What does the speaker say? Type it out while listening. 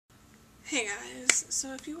Hey guys,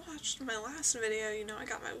 so if you watched my last video, you know I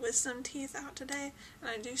got my wisdom teeth out today, and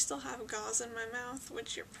I do still have gauze in my mouth,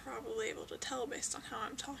 which you're probably able to tell based on how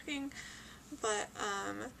I'm talking, but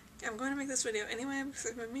I'm going to make this video anyway because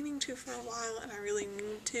I've been meaning to for a while and I really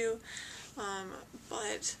need to,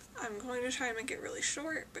 but I'm going to try and make it really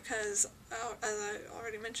short because, as I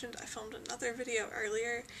already mentioned, I filmed another video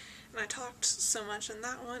earlier, and I talked so much in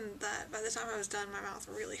that one that by the time I was done my mouth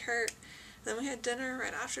really hurt. Then we had dinner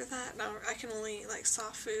right after that. Now I can only eat like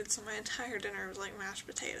soft food, so my entire dinner was like mashed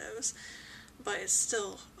potatoes, but it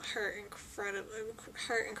still hurt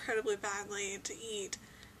incredibly badly to eat.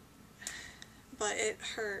 But it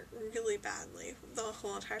hurt really badly the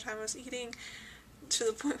whole entire time I was eating, to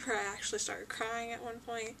the point where I actually started crying at one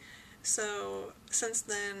point. So since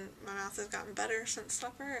then my mouth has gotten better since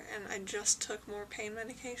supper, and I just took more pain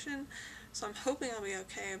medication. So I'm hoping I'll be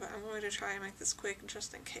okay, but I'm going to try and make this quick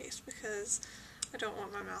just in case, because I don't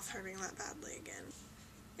want my mouth hurting that badly again.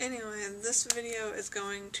 Anyway, this video is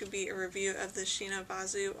going to be a review of the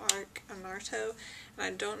Shinobazu arc of Naruto, and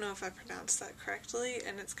I don't know if I pronounced that correctly,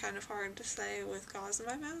 and it's kind of hard to say with gauze in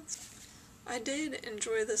my mouth. I did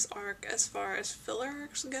enjoy this arc as far as filler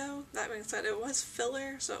arcs go. That being said, it was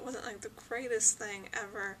filler, so it wasn't like the greatest thing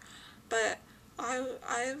ever, but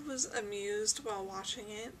I was amused while watching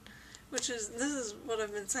it. This is what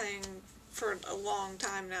I've been saying for a long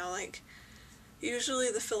time now, like,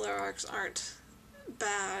 usually the filler arcs aren't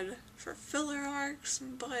bad for filler arcs,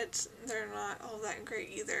 but they're not all that great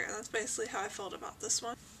either, and that's basically how I felt about this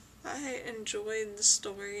one. I enjoyed the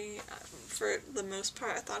story for the most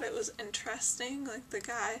part. I thought it was interesting, like the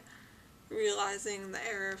guy realizing the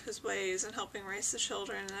error of his ways and helping raise the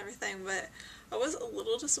children and everything, but I was a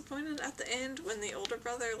little disappointed at the end when the older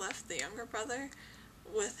brother left the younger brother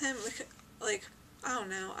with him. Like, I don't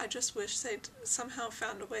know, I just wish they'd somehow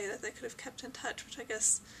found a way that they could have kept in touch, which I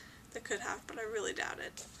guess they could have, but I really doubt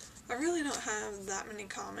it. I really don't have that many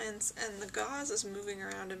comments, and the gauze is moving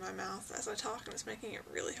around in my mouth as I talk, and it's making it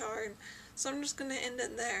really hard, so I'm just gonna end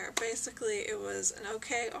it there. Basically, it was an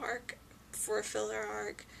okay arc for a filler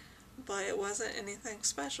arc, but it wasn't anything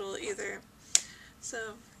special either.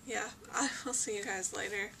 So, yeah, I will see you guys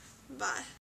later. Bye.